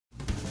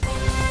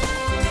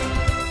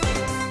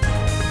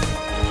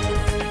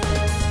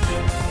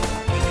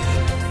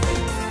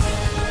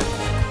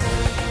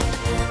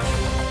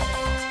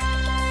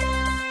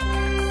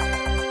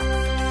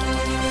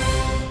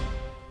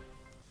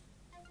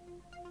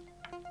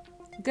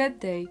Good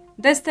day.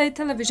 The state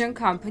television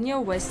company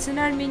of Western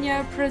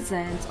Armenia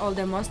presents all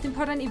the most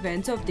important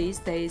events of these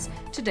days.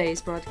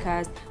 Today's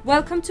broadcast.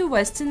 Welcome to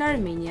Western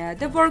Armenia.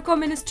 The work of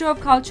Ministry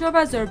of Culture of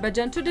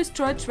Azerbaijan to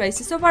destroy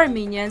traces of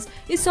Armenians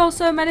is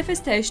also a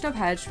manifestation of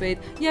hatred.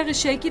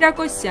 Yeghishe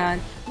Kirakosyan.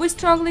 We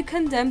strongly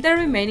condemn the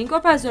remaining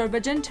of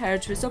Azerbaijan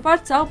territories of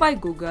Artsakh by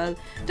Google.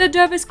 The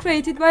device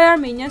created by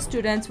Armenian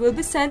students will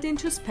be sent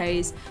into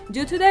space.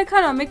 Due to the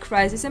economic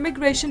crisis,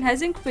 emigration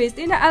has increased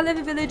in the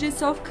Alevi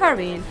villages of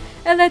Karin.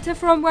 A letter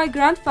from my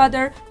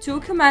grandfather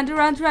to Commander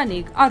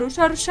Andranik, Arush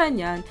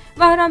Arushanyan.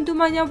 Bahram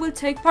Dumanyan will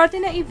take part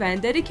in an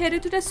event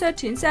dedicated to the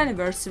 13th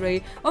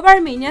anniversary of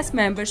Armenia's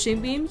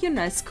membership in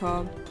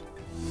UNESCO.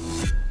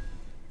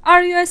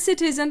 Are you a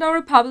citizen of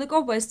Republic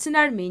of Western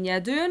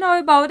Armenia? Do you know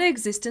about the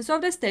existence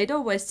of the state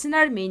of Western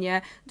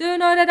Armenia? Do you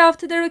know that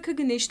after the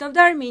recognition of the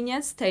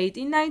Armenian state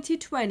in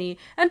 1920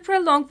 and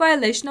prolonged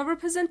violation of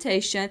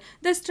representation,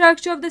 the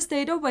structure of the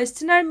state of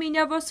Western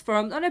Armenia was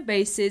formed on a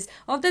basis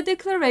of the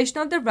declaration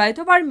of the right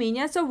of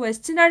Armenians of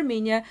Western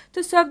Armenia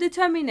to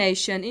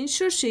self-determination in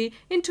Shushi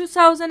in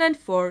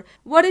 2004.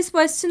 What is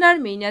Western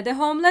Armenia? The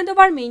homeland of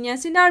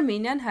Armenians in the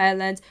Armenian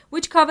highlands,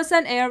 which covers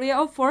an area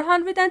of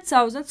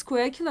 400,000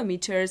 square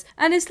kilometers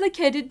and is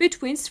located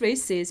between three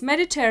seas,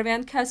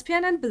 Mediterranean,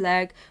 Caspian and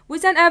Black,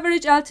 with an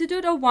average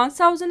altitude of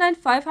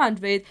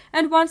 1,500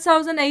 and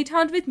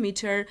 1,800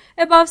 meters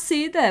above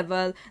sea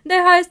level.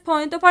 The highest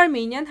point of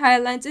Armenian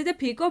highlands is the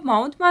peak of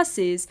Mount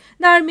Masis.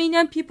 The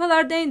Armenian people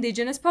are the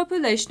indigenous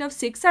population of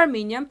 6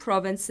 Armenian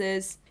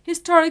provinces,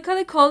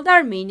 historically called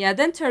Armenia,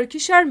 then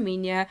Turkish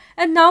Armenia,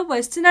 and now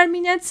Western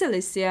Armenia and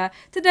Cilicia.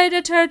 Today,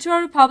 the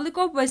Territorial Republic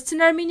of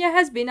Western Armenia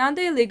has been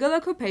under illegal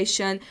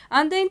occupation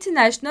under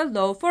international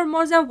law for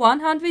more than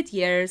 100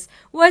 years.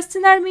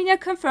 Western Armenia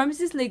confirms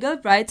its legal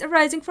rights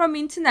arising from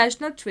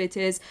international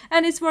treaties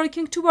and is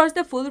working towards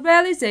the full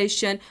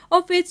realization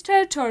of its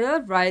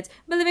territorial rights,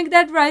 believing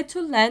that right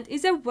to land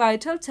is a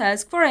vital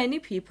task for any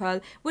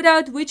people,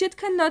 without which it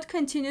cannot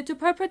continue to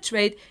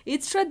perpetuate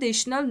its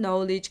traditional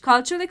knowledge,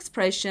 cultural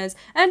expression,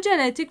 and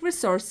genetic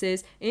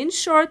resources, in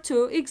short,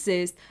 to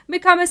exist.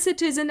 Become a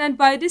citizen and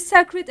by this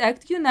sacred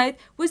act unite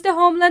with the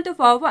homeland of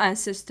our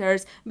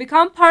ancestors.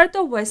 Become part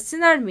of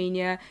Western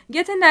Armenia.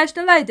 Get a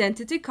national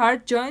identity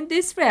card. Join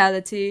this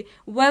reality.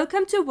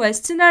 Welcome to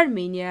Western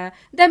Armenia.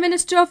 The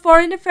Ministry of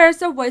Foreign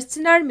Affairs of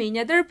Western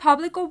Armenia, the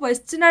Republic of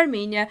Western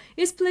Armenia,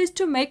 is pleased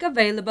to make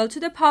available to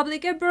the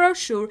public a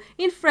brochure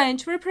in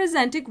French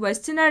representing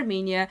Western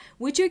Armenia,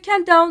 which you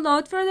can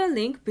download from the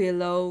link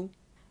below.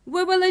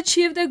 We will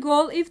achieve the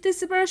goal if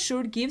this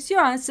brochure gives you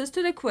answers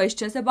to the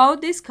questions about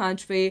this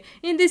country.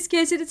 In this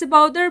case, it is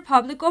about the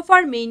Republic of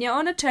Armenia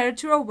on a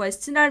territory of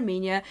Western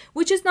Armenia,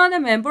 which is not a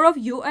member of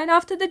UN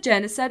after the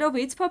genocide of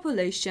its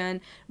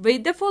population.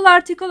 Read the full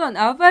article on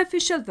our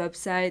official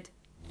website.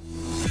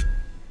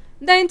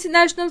 The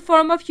International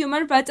Forum of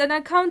Human Rights and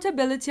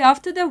Accountability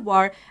after the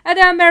war at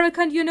the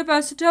American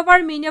University of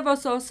Armenia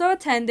was also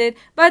attended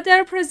by the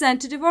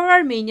representative of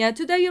Armenia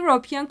to the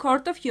European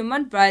Court of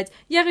Human Rights,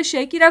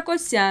 Yeghishe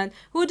Kirakosyan,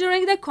 who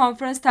during the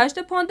conference touched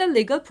upon the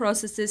legal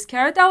processes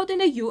carried out in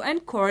the UN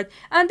Court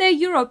and the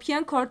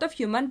European Court of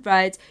Human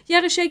Rights.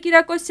 Yeghishe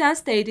Kirakosyan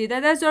stated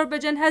that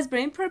Azerbaijan has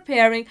been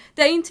preparing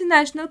the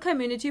international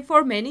community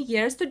for many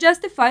years to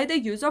justify the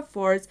use of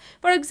force.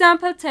 For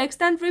example,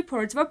 texts and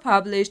reports were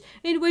published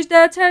in which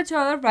the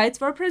territorial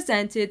rights were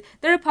presented.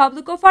 The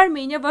Republic of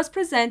Armenia was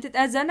presented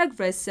as an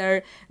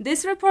aggressor.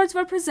 These reports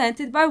were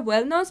presented by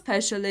well-known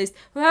specialists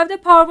who have the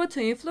power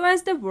to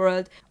influence the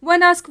world.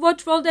 When asked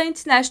what role the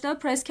international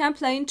press can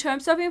play in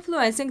terms of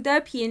influencing the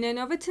opinion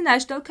of the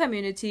international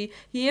community,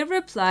 he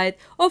replied,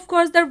 "Of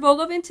course, the role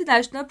of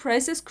international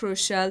press is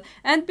crucial,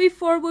 and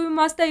before we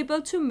must be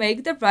able to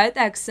make the right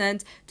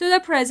accent to the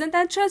present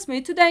and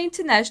transmit to the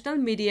international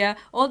media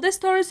all the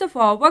stories of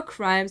our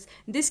crimes.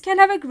 This can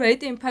have a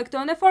great impact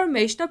on the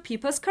formation of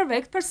people's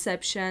correct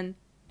perception."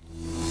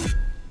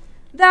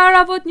 The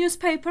Aravot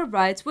newspaper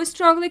writes, "We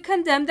strongly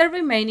condemn the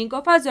remaining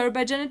of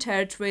Azerbaijani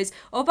territories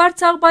of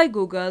Artsakh by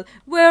Google.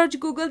 We urge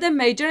Google, the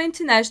major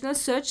international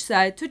search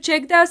site, to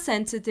check the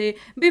authenticity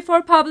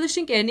before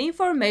publishing any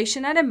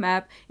information and a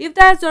map. If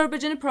the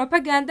Azerbaijani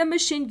propaganda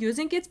machine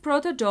using its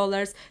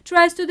proto-dollars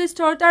tries to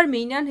distort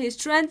Armenian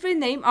history and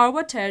rename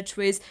our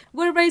territories,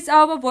 we raise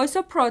our voice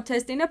of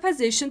protest in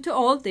opposition to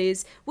all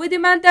this. We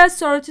demand the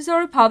authorities of the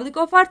Republic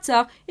of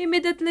Artsakh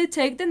immediately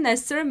take the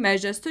necessary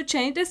measures to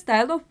change the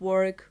style of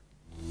work."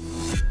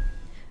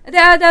 The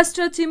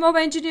Adastra team of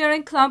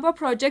engineering club of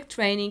project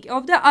training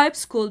of the IB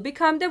school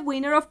became the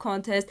winner of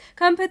contest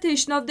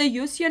competition of the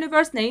Youth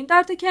Universe named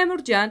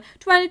Artsakh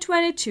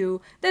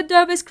 2022. The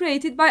device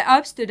created by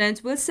IB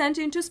students will send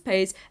into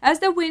space as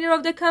the winner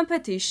of the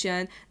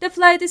competition. The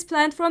flight is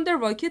planned from the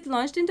rocket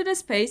launched into the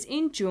space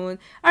in June.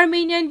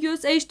 Armenian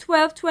youth aged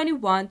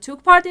 12-21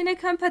 took part in a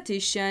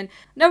competition.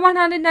 The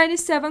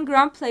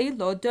 197-gram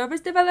payload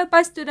device developed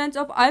by students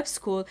of IB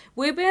school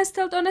will be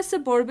installed on a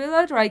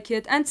suborbital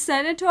rocket and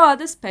sent into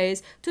outer space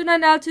space to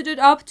an altitude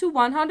up to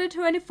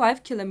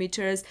 125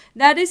 kilometers.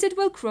 That is, it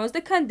will cross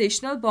the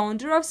conditional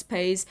boundary of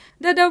space.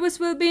 The Dobus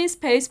will be in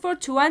space for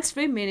 2 and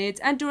 3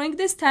 minutes, and during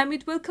this time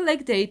it will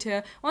collect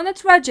data on the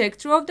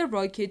trajectory of the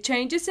rocket,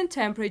 changes in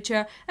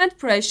temperature and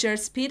pressure,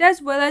 speed,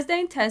 as well as the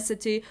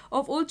intensity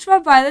of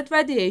ultraviolet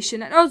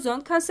radiation and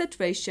ozone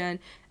concentration.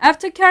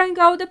 After carrying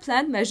out the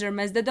planned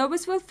measurements, the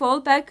Dobus will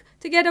fall back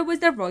together with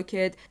the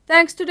rocket.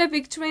 Thanks to the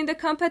victory in the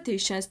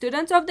competition,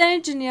 students of the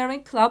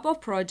Engineering Club of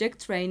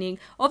Project Training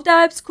of the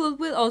Alp School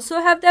will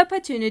also have the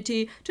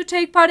opportunity to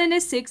take part in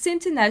the 6th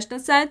International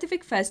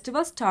Scientific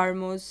Festival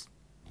Starmus.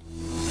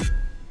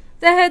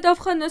 The head of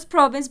Khanus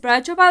Province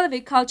branch of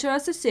Alevi Cultural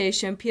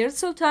Association, Pir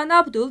Sultan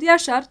Abdul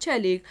Yashar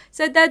Chelik,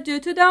 said that due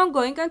to the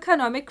ongoing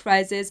economic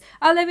crisis,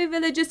 Alevi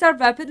villages are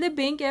rapidly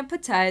being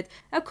emptied.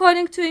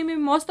 According to him,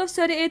 in most of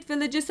 38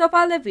 villages of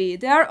Alevi,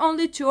 there are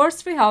only 2 or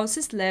 3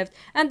 houses left,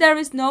 and there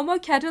is no more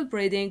cattle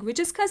breeding,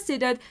 which is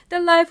considered the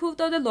livelihood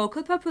of the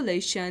local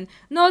population.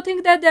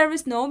 Noting that there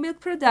is no milk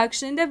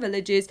production in the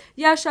villages,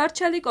 Yashar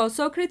Chelik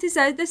also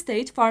criticized the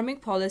state farming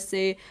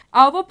policy.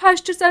 Our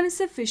pastures are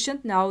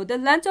insufficient now. The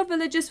lands of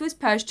villages with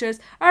pastures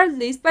are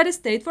leased by the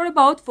state for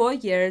about 4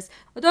 years.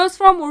 Those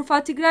from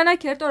Urfa,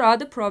 Tigranakert or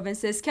other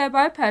provinces can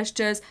buy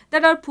pastures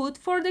that are put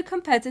for the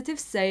competitive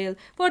sale.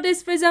 For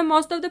this reason,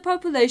 most of the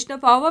population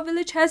of our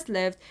village has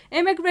left.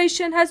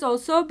 Emigration has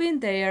also been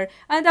there,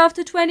 and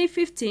after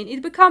 2015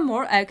 it became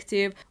more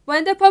active.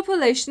 When the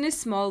population is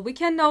small, we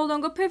can no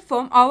longer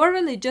perform our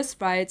religious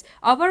rites.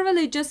 Our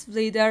religious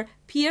leader,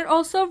 Pir,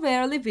 also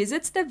rarely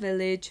visits the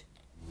village.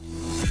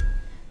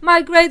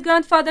 My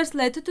great-grandfather's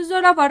letter to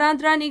Zoravar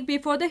Andranik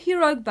before the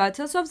heroic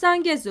battles of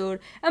Zangezur.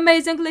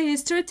 Amazingly,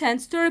 history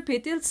tends to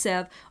repeat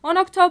itself. On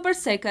October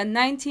 2,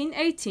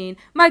 1918,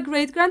 my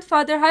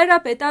great-grandfather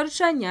Hayrapet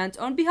Arushanyan,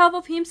 on behalf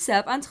of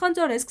himself and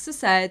Khanzoresk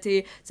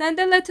society, sent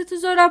a letter to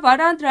Zoravar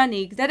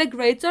Andranik that a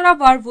great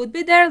Zoravar would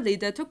be their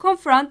leader to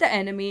confront the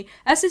enemy,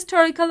 as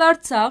historical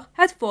Artsakh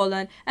had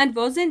fallen and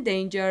was in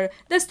danger.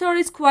 The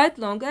story is quite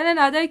long, and on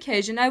another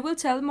occasion I will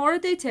tell more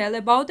detail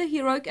about the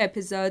heroic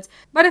episodes,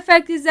 but the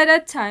fact is that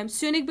at times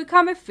Sunik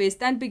became a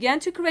feast and began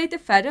to create a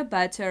feather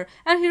batter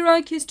and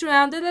heroic history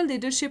under the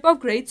leadership of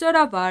great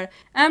Zoravar.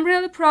 I am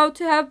really proud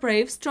to have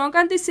brave, strong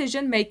and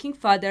decision-making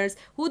fathers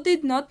who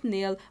did not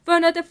kneel, were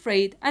not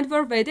afraid, and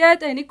were ready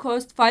at any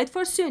cost fight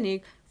for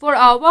Sunik, for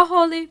our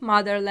holy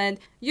motherland.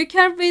 You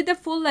can read the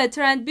full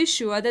letter and be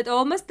sure that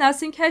almost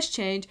nothing has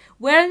changed.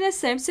 We are in the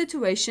same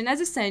situation as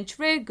a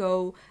century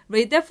ago.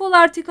 Read the full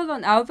article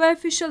on our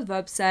official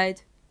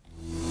website.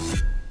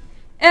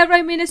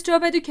 Every Minister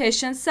of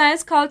Education,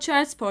 Science, Culture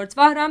and Sports,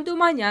 Vahram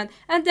Dumanyan,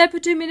 and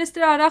Deputy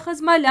Minister Arax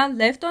Azmalyan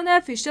left on an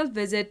official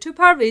visit to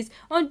Paris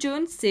on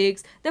June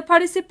 6 to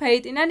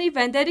participate in an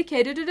event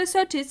dedicated to the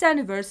 30th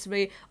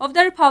anniversary of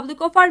the Republic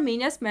of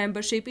Armenia's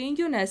membership in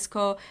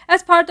UNESCO.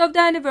 As part of the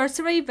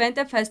anniversary event,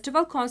 a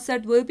festival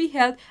concert will be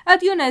held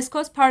at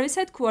UNESCO's Paris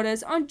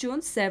headquarters on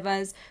June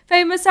 7.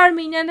 Famous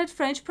Armenian and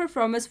French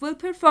performers will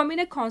perform in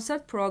a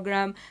concert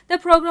program. The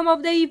program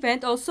of the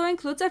event also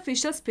includes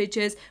official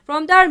speeches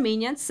from the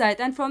Armenian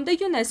side and from the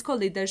UNESCO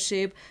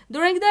leadership.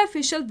 During the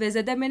official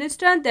visit, the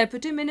Minister and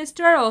Deputy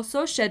Minister are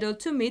also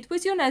scheduled to meet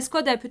with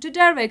UNESCO Deputy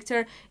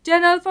Director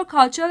General for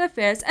Cultural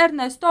Affairs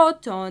Ernesto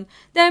Oton.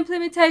 The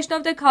implementation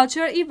of the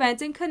cultural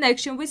event in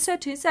connection with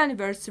 30th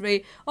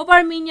anniversary of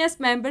Armenia's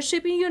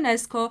membership in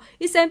UNESCO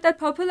is aimed at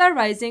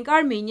popularizing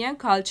Armenian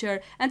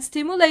culture and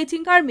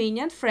stimulating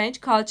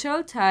Armenian-French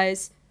cultural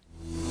ties.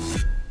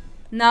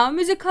 Now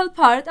musical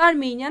part,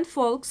 Armenian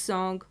folk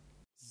song.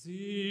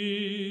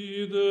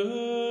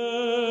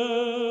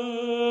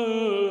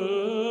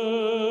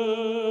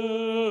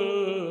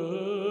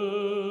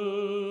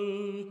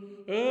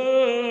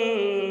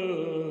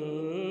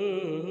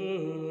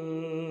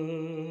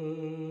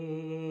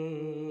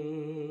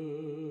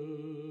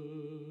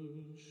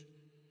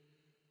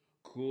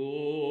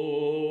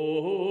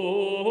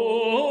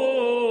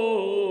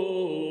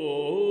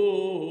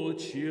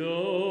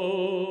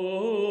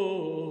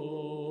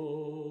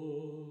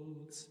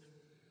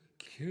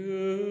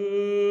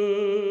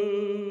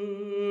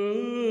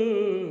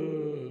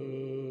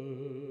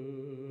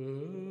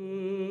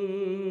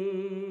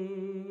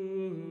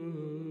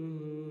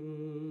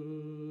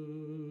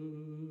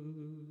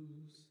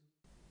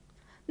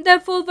 The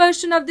full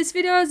version of this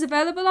video is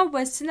available on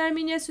Western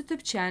Armenia's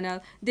YouTube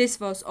channel. This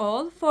was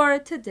all for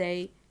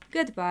today.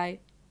 Goodbye.